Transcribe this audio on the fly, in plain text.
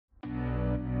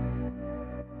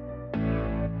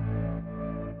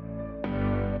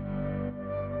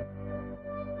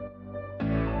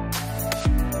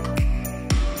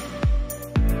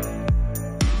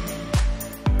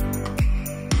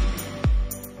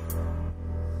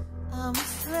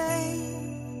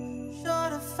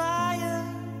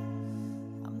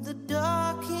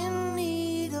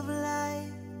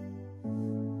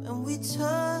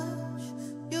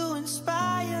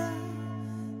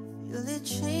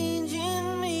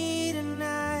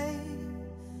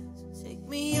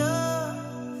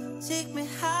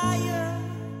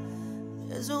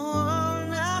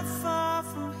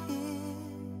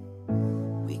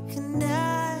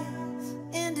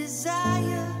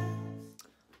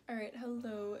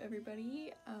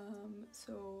everybody.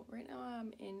 So right now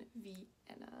I'm in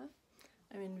Vienna.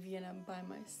 I'm in Vienna by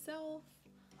myself,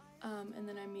 and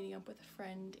then I'm meeting up with a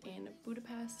friend in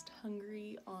Budapest,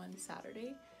 Hungary on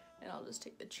Saturday, and I'll just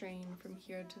take the train from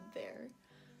here to there.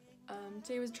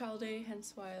 Today was trial day,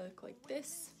 hence why I look like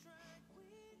this.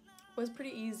 It was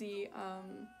pretty easy.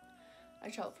 I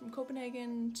traveled from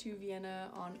Copenhagen to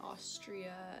Vienna on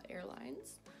Austria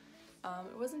Airlines.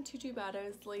 It wasn't too bad. I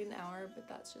was late an hour, but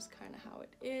that's just kind of how it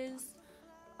is.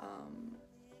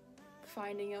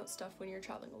 Finding out stuff when you're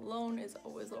traveling alone is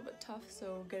always a little bit tough,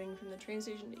 so getting from the train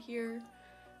station to here,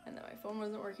 and then my phone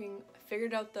wasn't working. I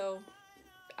figured it out though.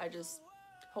 I just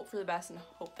hope for the best and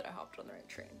hope that I hopped on the right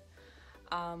train,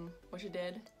 which I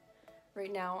did.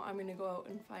 Right now I'm gonna go out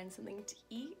and find something to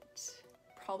eat.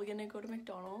 Probably gonna go to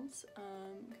McDonald's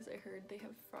because I heard they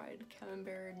have fried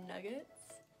camembert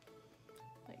nuggets.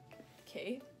 Like,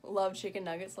 okay, love chicken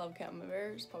nuggets, love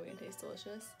camembert. It's probably gonna taste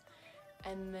delicious.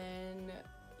 And then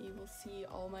you will see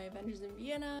all my adventures in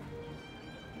Vienna.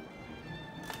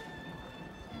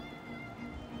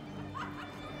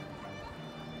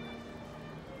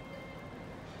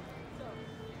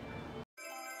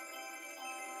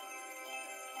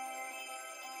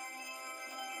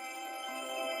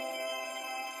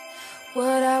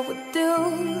 What I would do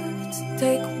to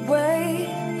take away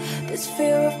this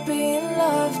fear of being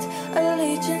loved,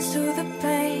 allegiance to the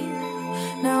pain.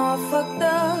 Now I fucked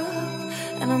up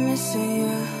and I'm missing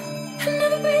you. I'll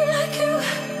never be like you.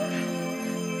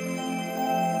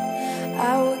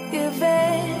 I would give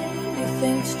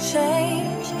anything to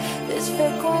change this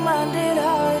fickle-minded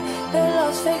heart that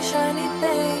loves fake shiny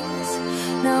things.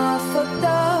 Now I fucked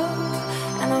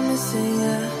up and I'm missing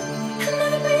you. I'll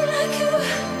never be like you.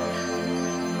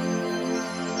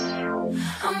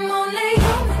 I'm only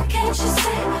human, can't you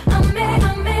see? I made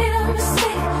a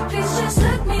mistake. Please just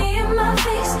look me in my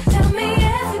face. Tell me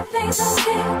everything's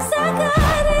okay, 'cause I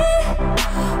got it.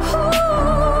 Ooh,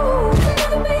 I'll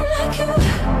never be like you.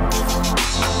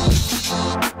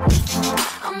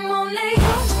 I'm only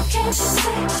human, can't you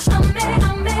see? I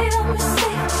made a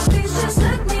mistake. Please just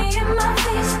look me in my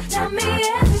face. Tell me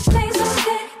everything's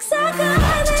okay, 'cause I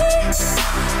got it.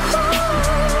 Ooh,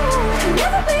 I'll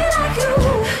never be like you.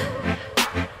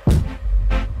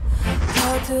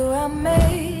 How do I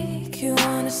make you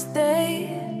wanna stay?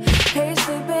 Hate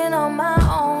sleeping on my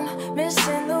own,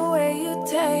 missing the way you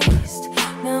taste.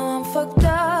 Now I'm fucked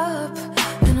up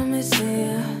and I'm missing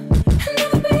you. I'll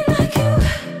never be like you.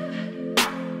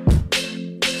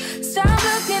 Stop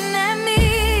looking at me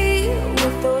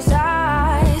with those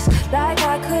eyes, like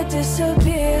I could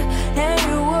disappear and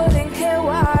you wouldn't care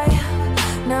why.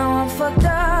 Now I'm fucked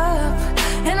up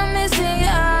and I'm missing you.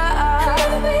 I'll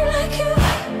never be like you.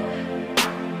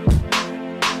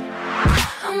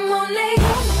 I'm only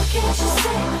human, can't you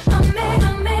see? I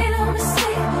made a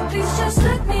mistake. Please just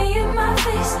look me in my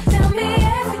face. Tell me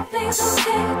everything's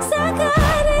okay, 'cause I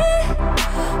got it.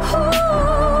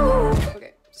 Ooh.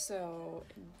 Okay, so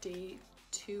day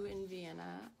 2 in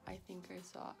Vienna. I think I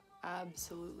saw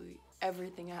absolutely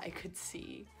everything I could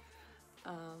see.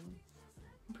 I'm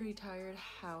pretty tired.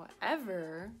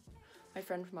 However, my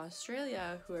friend from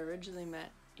Australia, who I originally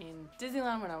met in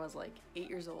Disneyland when I was like 8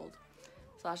 years old,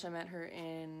 / I met her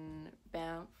in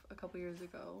Banff a couple years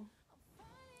ago,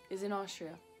 is in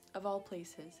Austria, of all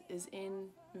places, is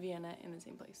in Vienna in the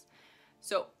same place.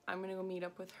 So I'm gonna go meet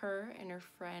up with her and her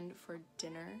friend for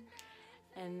dinner,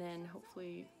 and then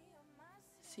hopefully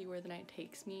see where the night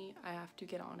takes me. I have to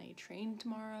get on a train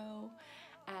tomorrow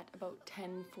at about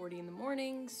 10:40 in the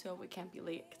morning, so it can't be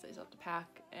late because I still have to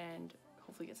pack and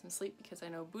hopefully get some sleep, because I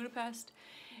know Budapest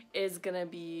is gonna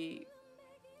be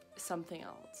something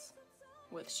else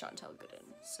with Chantal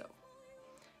Gooden. So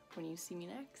when you see me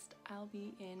next, I'll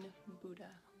be in Buda.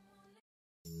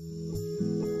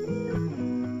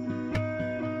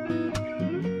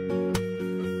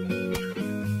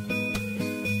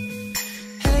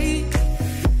 Hey,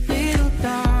 little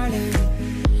darling,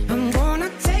 I'm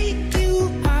gonna take you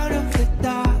out of the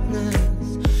darkness.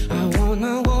 I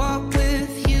wanna walk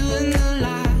with you in the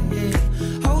light,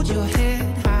 hold your head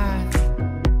high.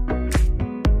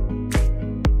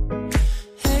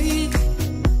 Hey,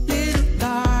 little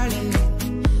darling,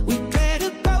 we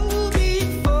better go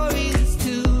before it's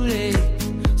too late.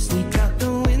 Sneak out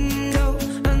the window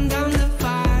and down the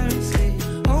fire escape.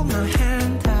 Hold my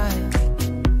hand tight,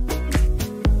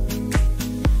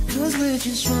 'cause we're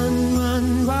just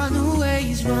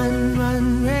runaways, run,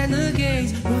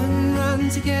 renegades, run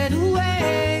to get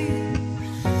away.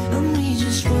 And we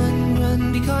just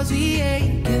run because we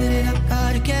ain't giving it up,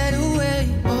 gotta get away.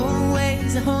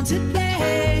 Always a haunted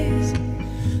place.